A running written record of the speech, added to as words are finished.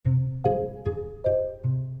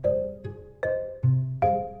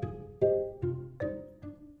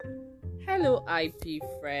Hello, IP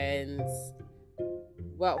friends.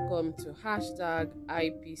 Welcome to hashtag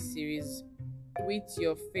IP series with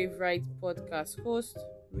your favorite podcast host,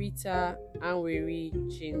 Rita Anweri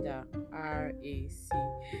Chinda, RAC.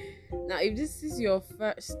 Now, if this is your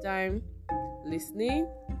first time listening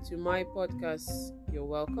to my podcast, you're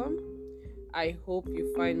welcome. I hope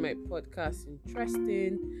you find my podcast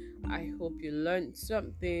interesting. I hope you learned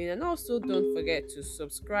something. And also, don't forget to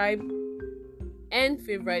subscribe and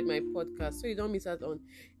favorite my podcast so you don't miss out on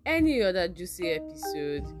any other juicy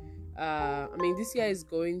episode. This year is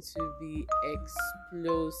going to be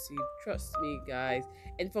explosive, trust me, guys.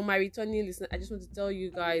 And for my returning listener, I just want to tell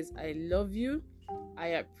you guys I love you, I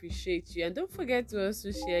appreciate you, and don't forget to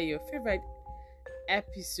also share your favorite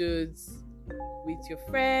episodes with your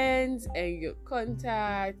friends and your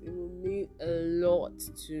contact. It will mean a lot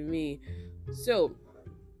to me. So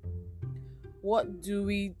what do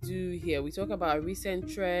we do here? We talk about recent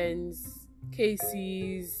trends,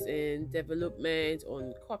 cases, and development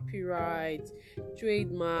on copyright,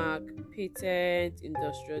 trademark, patent,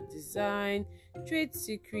 industrial design, trade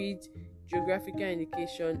secret, geographical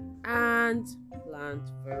indication, and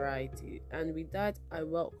plant variety. And with that, I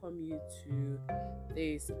welcome you to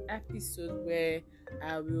this episode where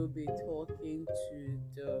I will be talking to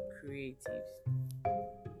the creatives.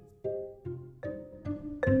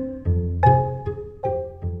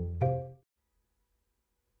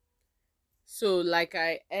 So, like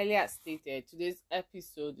I earlier stated, today's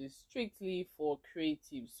episode is strictly for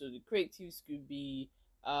creatives. So, the creatives could be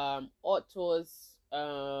authors,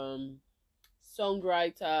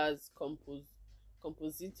 songwriters,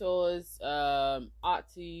 compositors,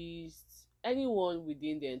 artists, anyone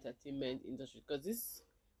within the entertainment industry. Because this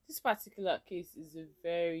particular case is a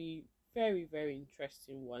very, very, very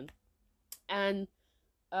interesting one, and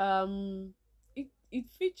it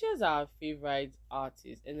features our favorite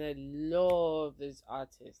artist, and I love this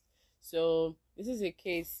artist. So this is a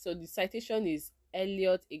case. So the citation is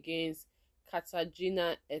Elliot against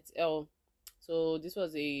Cartagena et al. So this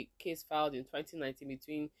was a case filed in 2019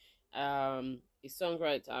 between a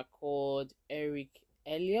songwriter called Eric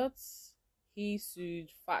Elliott. He sued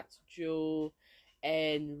Fat Joe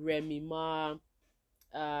and Remy Ma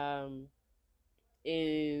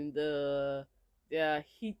in their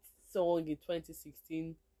hit song in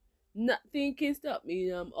 2016, Nothing Can Stop Me.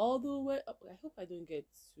 I'm all the way up. I hope I don't get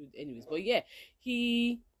sued anyways, but yeah,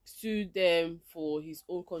 he sued them for his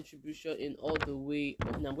own contribution in All the Way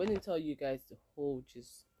Up. And I'm going to tell you guys the whole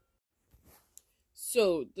gist.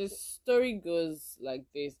 So the story goes like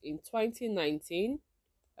this. In 2019,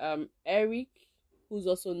 Eric, who's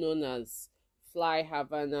also known as Fly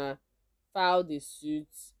Havana, filed a suit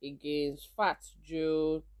against Fat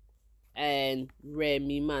Joe and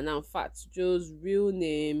Remy Ma. Now, Fat Joe's real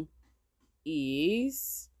name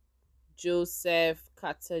is Joseph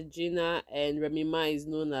Cartagena, and Remy Ma is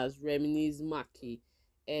known as Reminis Maki.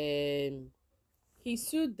 And he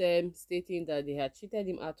sued them, stating that they had cheated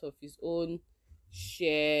him out of his own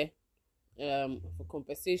share for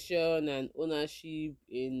compensation and ownership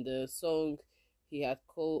in the song he had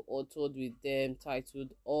co-authored with them,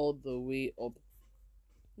 titled All the Way Up.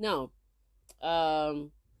 Now,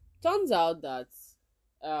 turns out that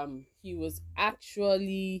he was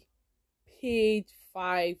actually paid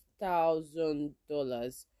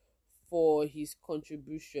 $5,000 for his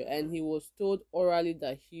contribution, and he was told orally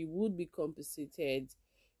that he would be compensated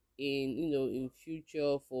in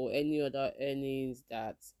future for any other earnings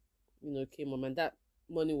that came on, and that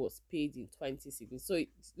money was paid in 2016. So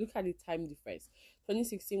look at the time difference.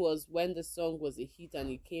 2016 was when the song was a hit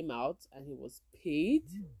and it came out and he was paid,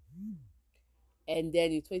 and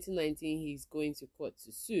then in 2019 he's going to court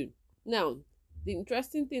to sue. Now, the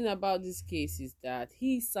interesting thing about this case is that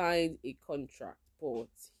he signed a contract, but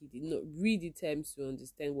he did not read the terms to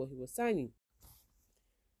understand what he was signing.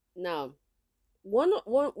 Now, one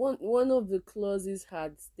of the clauses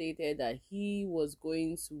had stated that he was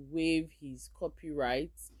going to waive his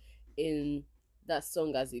copyrights in that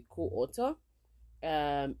song as a co-author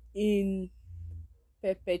in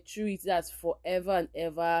perpetuity, that's forever and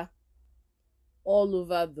ever, all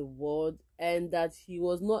over the world, and that he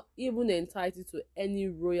was not even entitled to any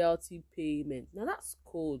royalty payment. Now that's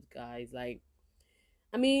cold, guys. Like,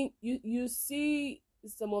 you see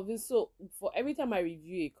some of this. So for every time I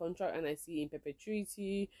review a contract and I see in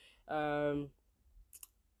perpetuity throughout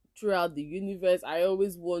the universe, I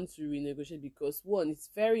always want to renegotiate, because one, it's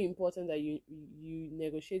very important that you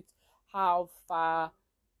negotiate how far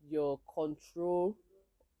your control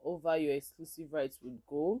over your exclusive rights would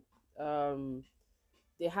go.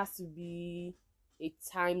 There has to be a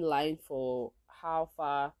timeline for how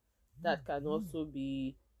far that can also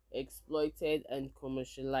be exploited and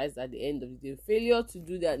commercialized at the end of the day. Failure to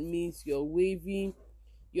do that means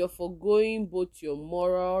you're foregoing both your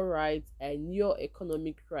moral rights and your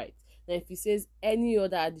economic rights. Now, if he says any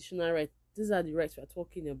other additional right, these are the rights we're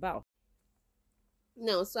talking about.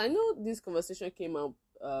 Now, so I know this conversation came up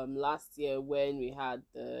last year when we had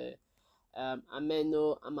the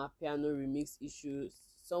Ameno Amapiano remix issues.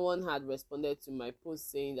 Someone had responded to my post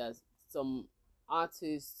saying that some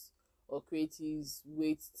artists or creatives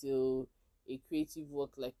wait till a creative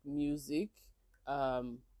work like music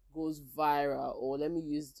um goes viral, or let me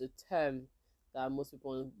use the term that most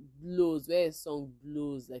people blows, where a song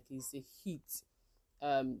blows like it's a hit,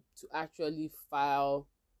 to actually file,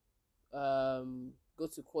 go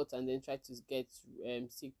to court and then try to get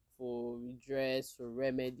seek for redress or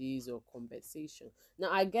remedies or compensation. Now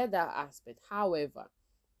I get that aspect. However,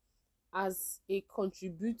 as a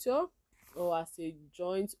contributor or as a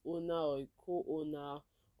joint owner or a co-owner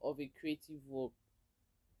of a creative work,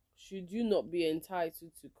 should you not be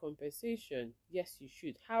entitled to compensation? Yes, you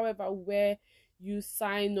should. However, where you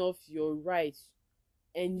sign off your rights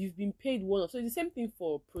and you've been paid one off, so it's the same thing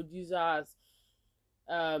for producers.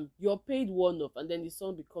 You're paid one off and then the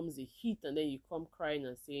song becomes a hit and then you come crying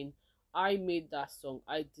and saying, I made that song,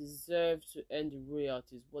 I deserve to earn the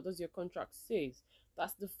royalties. What does your contract say?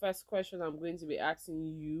 That's the first question I'm going to be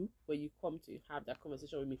asking you when you come to have that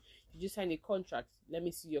conversation with me. You just sign a contract. Let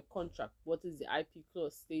me see your contract. What is the IP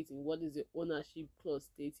clause stating? What is the ownership clause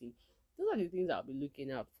stating? Those are the things I'll be looking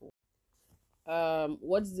out for.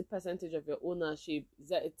 What is the percentage of your ownership? Is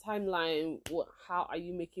there a timeline? How are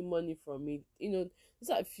you making money from it? These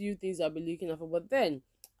are a few things I'll be looking out for. But then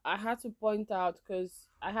I had to point out, because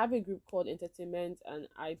I have a group called Entertainment and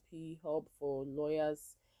IP Hub for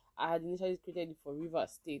Lawyers. I had initially created it for River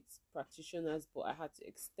State practitioners, but I had to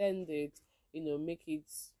extend it, make it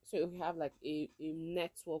so we have like a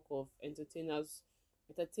network of entertainment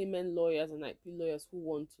lawyers and IP lawyers who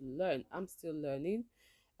want to learn. I'm still learning,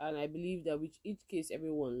 and I believe that with each case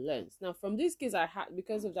everyone learns. Now, from this case I had,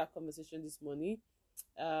 because of that conversation this morning,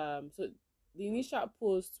 so the initial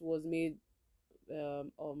post was made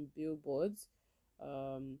on billboards,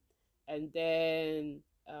 and then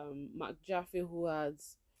Mark Jaffe, who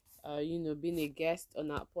has been a guest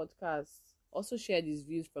on our podcast, also shared his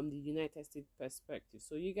views from the United States perspective.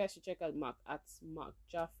 So you guys should check out Mark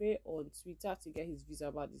Jaffe on Twitter to get his views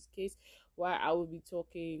about this case, while I will be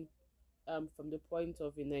talking from the point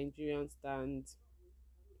of a Nigerian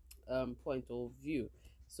point of view.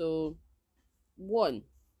 So, one,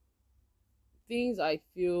 things I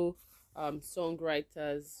feel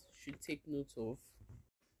songwriters should take note of.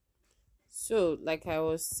 So, like I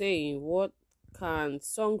was saying, what can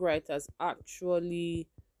songwriters actually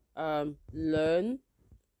learn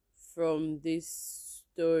from this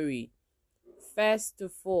story? First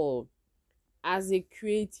of all, as a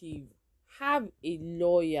creative, have a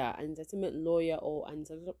lawyer, an entertainment lawyer or an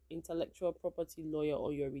intellectual property lawyer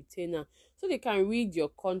or your retainer, so they can read your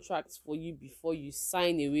contracts for you before you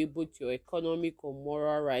sign away both your economic or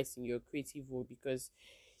moral rights in your creative work, because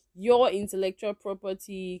your intellectual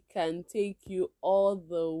property can take you all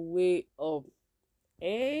the way up.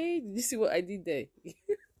 Hey, did you see what I did there?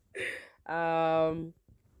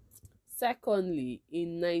 Secondly,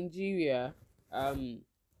 in Nigeria,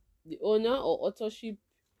 the owner or authorship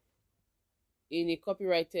in a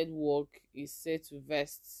copyrighted work is said to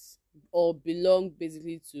vest or belong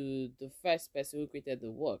basically to the first person who created the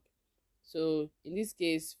work. So in this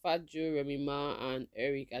case, Fat Joe, Remy Ma, and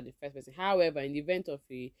Eric are the first person. However, in the event of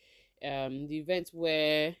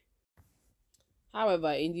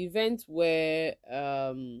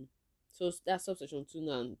so that's subsection 2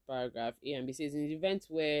 now, paragraph A and B says, in the event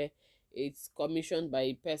where it's commissioned by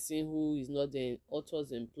a person who is not the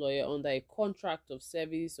author's employer under a contract of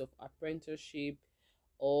service of apprenticeship,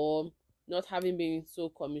 or not having been so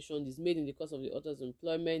commissioned is made in the course of the author's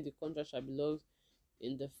employment, the contract shall belong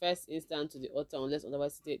in the first instance to the author unless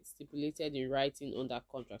otherwise stipulated in writing on that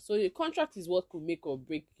contract. So the contract is what could make or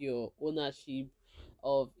break your ownership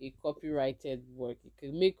of a copyrighted work. It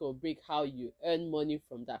can make or break how you earn money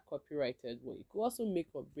from that copyrighted work. It could also make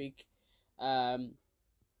or break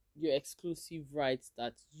your exclusive rights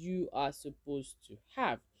that you are supposed to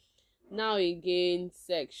have. Now again,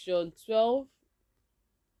 section 12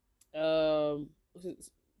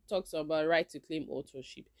 talks about right to claim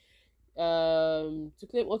authorship. To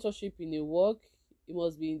claim authorship in a work, it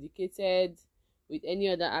must be indicated with any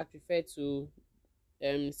other act referred to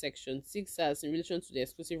section 6 as in relation to the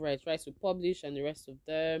exclusive right to publish and the rest of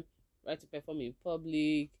them, right to perform in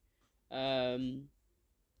public.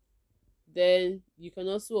 Then you can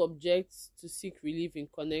also object to seek relief in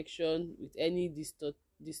connection with any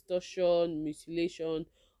distortion, mutilation,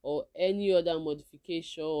 or any other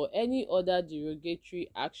modification or any other derogatory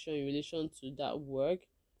action in relation to that work,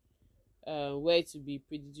 where it will be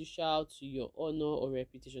prejudicial to your honor or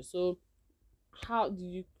reputation. So how do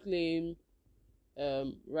you claim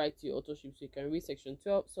right to your authorship? So you can read section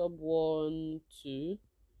 12 sub 1, 2,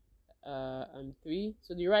 and 3.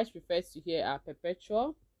 So the rights referred to here are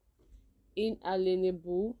perpetual,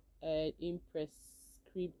 inalienable, and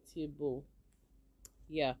imprescriptible.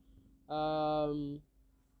 Yeah.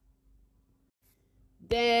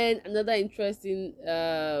 Then another interesting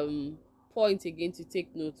point again to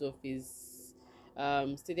take note of is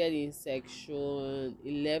stated in section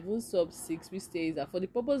 11 sub 6, which says that for the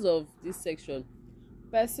purpose of this section,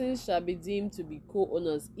 persons shall be deemed to be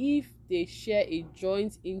co-owners if they share a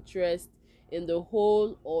joint interest in the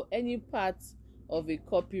whole or any part of a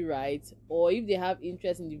copyright, or if they have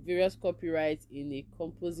interest in the various copyrights in a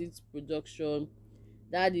composite production,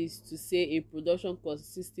 that is to say a production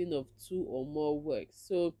consisting of two or more works.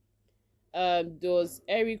 So does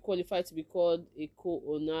Eric qualify to be called a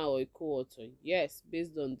co-owner or a co-author? Yes,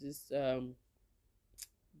 based on this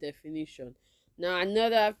definition. Now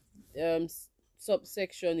another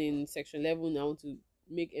subsection in section 11, I want to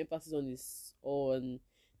make emphasis on this, on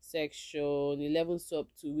section 11 sub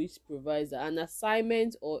 2, which provides that an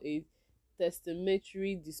assignment or a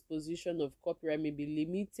testamentary disposition of copyright may be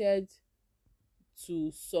limited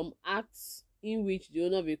to some acts in which the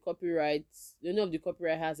owner of the copyright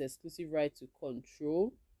has exclusive right to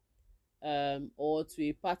control, or to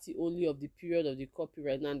a party only of the period of the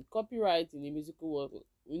copyright. Now, the copyright in the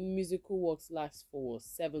musical works lasts for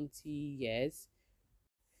 70 years.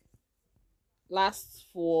 Lasts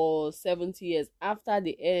for 70 years after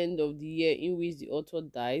the end of the year in which the author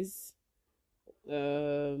dies.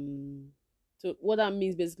 So what that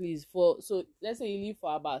means basically is, so let's say you live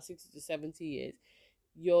for about 60 to 70 years,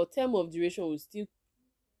 your term of duration will still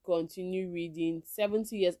continue reading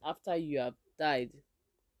 70 years after you have died.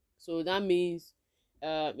 So that means,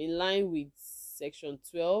 in line with section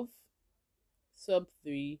 12 sub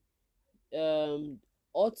 3,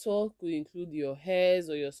 author could include your heirs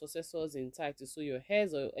or your successors in title. So your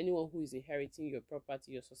heirs or anyone who is inheriting your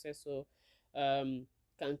property, your successor, can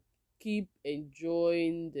keep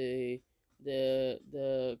enjoying the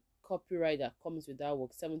copyright that comes with that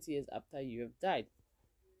work 70 years after you have died.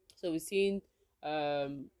 So we've seen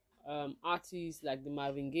artists like the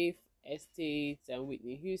Marvin Gaye estate and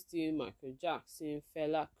Whitney Houston, Michael Jackson,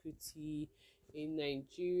 Fela Kuti in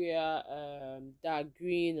Nigeria, Da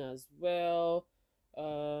Green as well.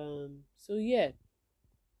 So yeah.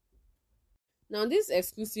 Now this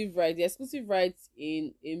exclusive right, the exclusive rights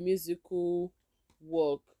in a musical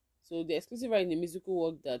work. So the exclusive right in a musical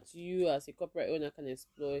work that you as a copyright owner can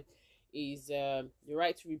exploit is the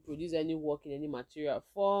right to reproduce any work in any material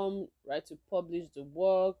form, right to publish the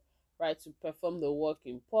work, right to perform the work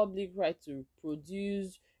in public, right to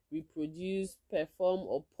produce, reproduce, perform,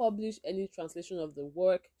 or publish any translation of the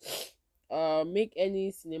work, make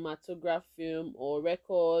any cinematograph, film, or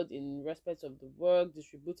record in respect of the work,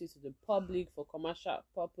 distribute it to the public for commercial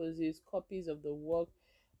purposes, copies of the work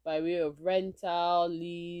by way of rental,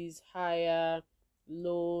 lease, hire,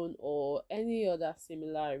 loan, or any other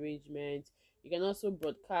similar arrangement. You can also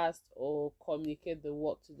broadcast or communicate the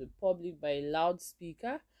work to the public by a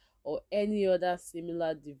loudspeaker or any other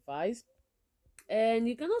similar device. And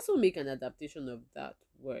you can also make an adaptation of that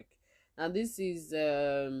work. And this is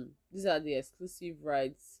these are the exclusive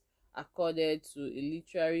rights accorded to a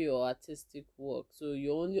literary or artistic work. So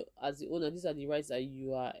you only, as the owner, these are the rights that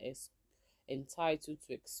you are entitled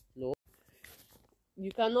to explore.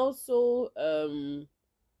 You can also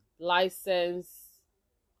license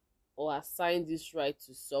or assign this right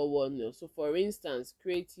to someone else. So for instance,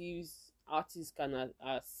 creatives, artists can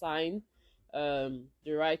assign the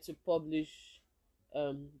right to publish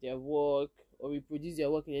their work or reproduce their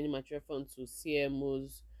work in any material form to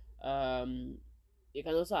CMOs. They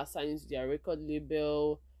can also assign it to their record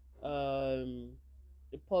label,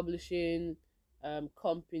 the publishing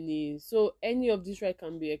company. So any of this right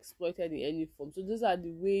can be exploited in any form. So those are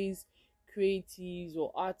the ways creatives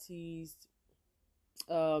or artists,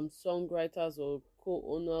 songwriters or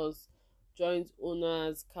co-owners, joint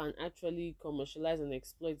owners can actually commercialize and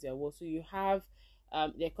exploit their work. So you have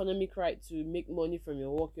the economic right to make money from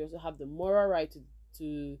your work. You also have the moral right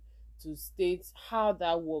to state how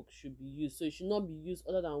that work should be used. So it should not be used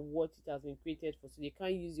other than what it has been created for. So they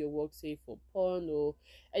can't use your work, say, for porn or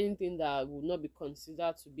anything that would not be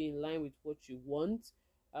considered to be in line with what you want.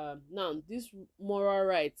 Now, this moral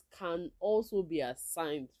right can also be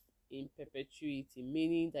assigned in perpetuity,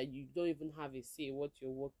 meaning that you don't even have a say what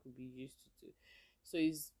your work could be used to do. So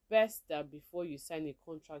it's best that before you sign a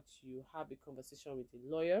contract, you have a conversation with a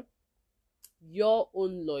lawyer, your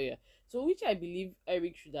own lawyer. So which I believe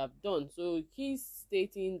Eric should have done. So he's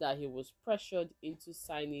stating that he was pressured into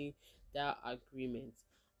signing that agreement.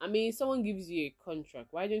 I mean, someone gives you a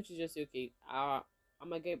contract, why don't you just say, okay, I'm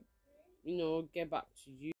gonna get back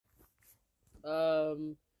to you.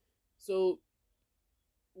 um so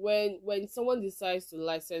when someone decides to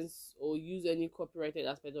license or use any copyrighted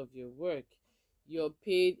aspect of your work, you're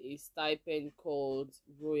paid a stipend called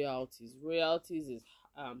royalties. Royalties is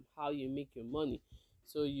how you make your money.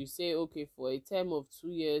 So you say, okay, for a term of 2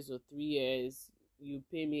 years or 3 years, you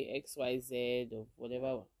pay me XYZ, or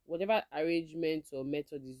whatever arrangement or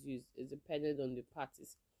method is used is dependent on the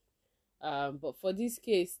parties. But for this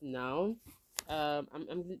case now,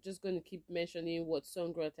 I'm just going to keep mentioning what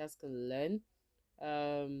songwriters can learn.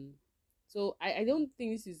 um I don't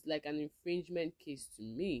think this is like an infringement case to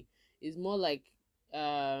me. It's more like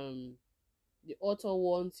um the author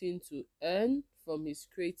wanting to earn from his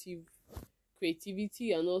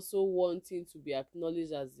creativity, and also wanting to be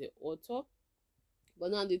acknowledged as the author.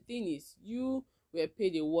 But now the thing is, you were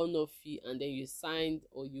paid a one-off fee and then you signed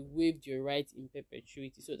or you waived your right in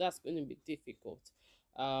perpetuity, so that's going to be difficult.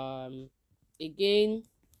 Again,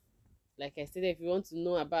 like I said, if you want to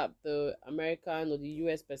know about the American or the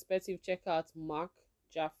US perspective, check out Mark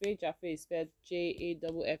Jaffe. Jaffe is spelled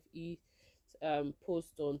Jaffe,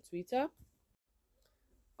 post on Twitter.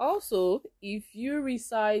 Also, if you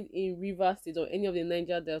reside in Rivers State or any of the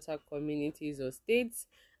Niger Delta communities or states,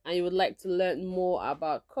 and you would like to learn more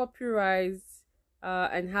about copyrights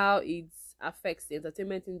and how it affects the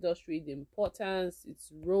entertainment industry, the importance,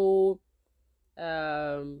 its role,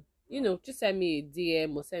 just send me a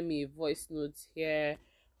DM or send me a voice note here,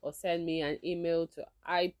 or send me an email to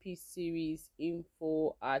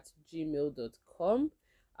ipseriesInfo@gmail.com.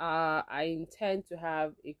 I intend to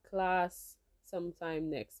have a class sometime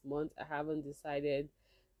next month. I haven't decided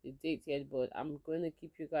the date yet, but I'm going to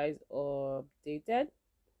keep you guys updated.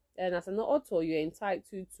 And as an author, you're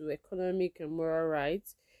entitled to economic and moral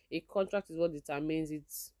rights. A contract is what determines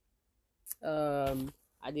it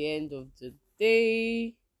at the end of the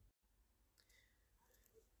day.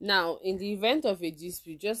 Now, in the event of a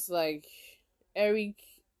dispute, just like Eric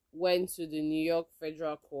went to the New York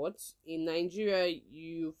Federal Court, in Nigeria,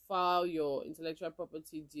 you file your intellectual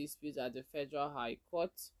property dispute at the Federal High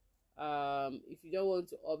Court. If you don't want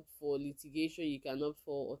to opt for litigation, you can opt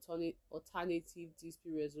for alternative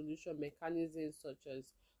dispute resolution mechanisms such as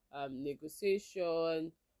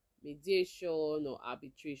negotiation, mediation, or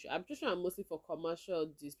arbitration. Arbitration are mostly for commercial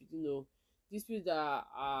disputes, disputes that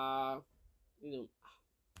are,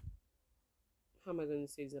 how am I going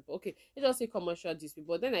to say this? Okay, let's just say commercial dispute.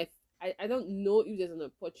 But then I don't know if there's an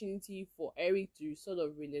opportunity for Eric to sort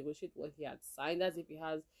of renegotiate what he had signed, as if he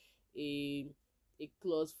has a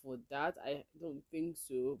clause for that. I don't think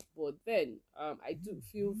so. But then I do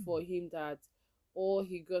feel for him that all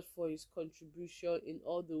he got for his contribution in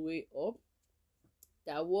All the Way Up,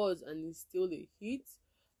 that was and is still a hit,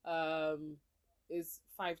 is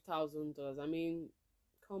 $5,000. I mean,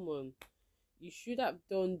 come on. You should have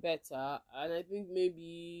done better. And I think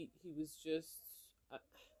maybe he was just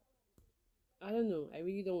I don't know. I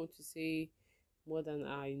really don't want to say more than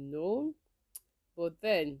I know. But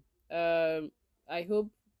then I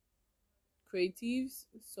hope creatives,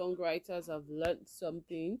 songwriters have learned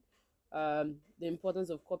something. The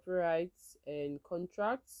importance of copyrights and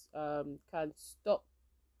contracts can stop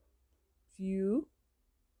you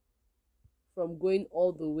from going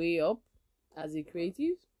all the way up as a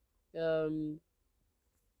creative. So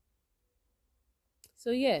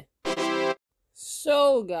yeah.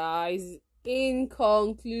 So guys, in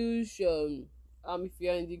conclusion, if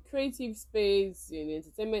you're in the creative space, in the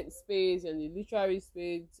entertainment space, in the literary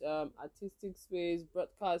space, artistic space,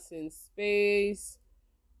 broadcasting space,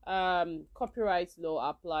 copyright law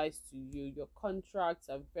applies to you. Your contracts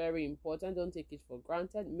are very important. Don't take it for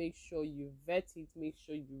granted. Make sure you vet it, make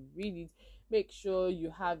sure you read it, make sure you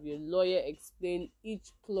have your lawyer explain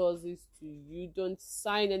each clauses to you. Don't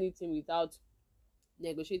sign anything without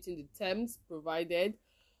negotiating the terms provided.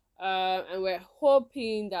 And we're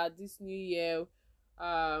hoping that this new year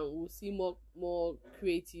we'll see more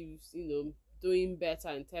creatives, doing better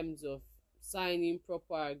in terms of signing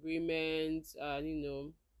proper agreements,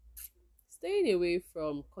 and staying away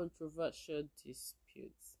from controversial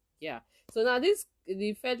disputes. Yeah. So now the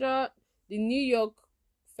New York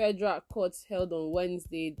Federal Court held on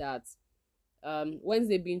Wednesday that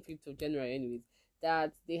Wednesday being 5th of January anyways,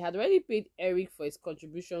 that they had already paid Eric for his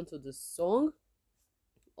contribution to the song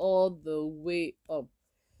All the Way Up.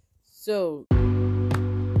 So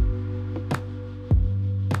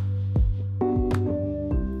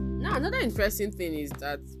Another interesting thing is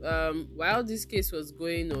that while this case was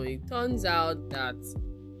going on, it turns out that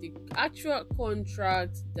the actual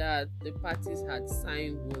contract that the parties had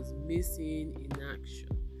signed was missing in action.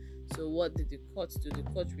 So what did the court do? The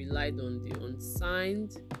court relied on the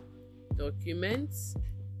unsigned documents.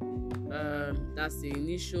 That's the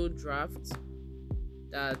initial draft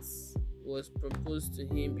that was proposed to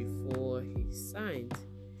him before he signed.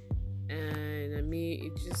 And I mean,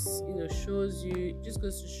 it just shows you, it just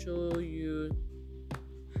goes to show you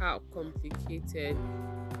how complicated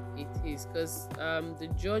it is, because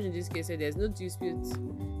the judge in this case said there's no dispute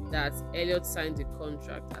that Elliot signed the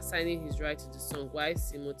contract assigning his right to the song while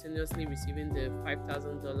simultaneously receiving the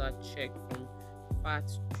 $5,000 check from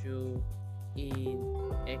Fat Joe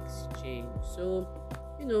in exchange. So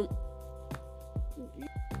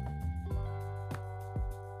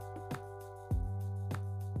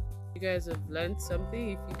you guys have learned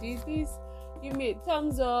something. If you did this, give me a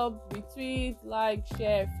thumbs up, retweet, like,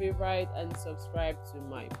 share, favorite, and subscribe to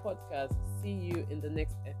my podcast. See you in the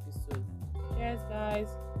next episode. Cheers, guys.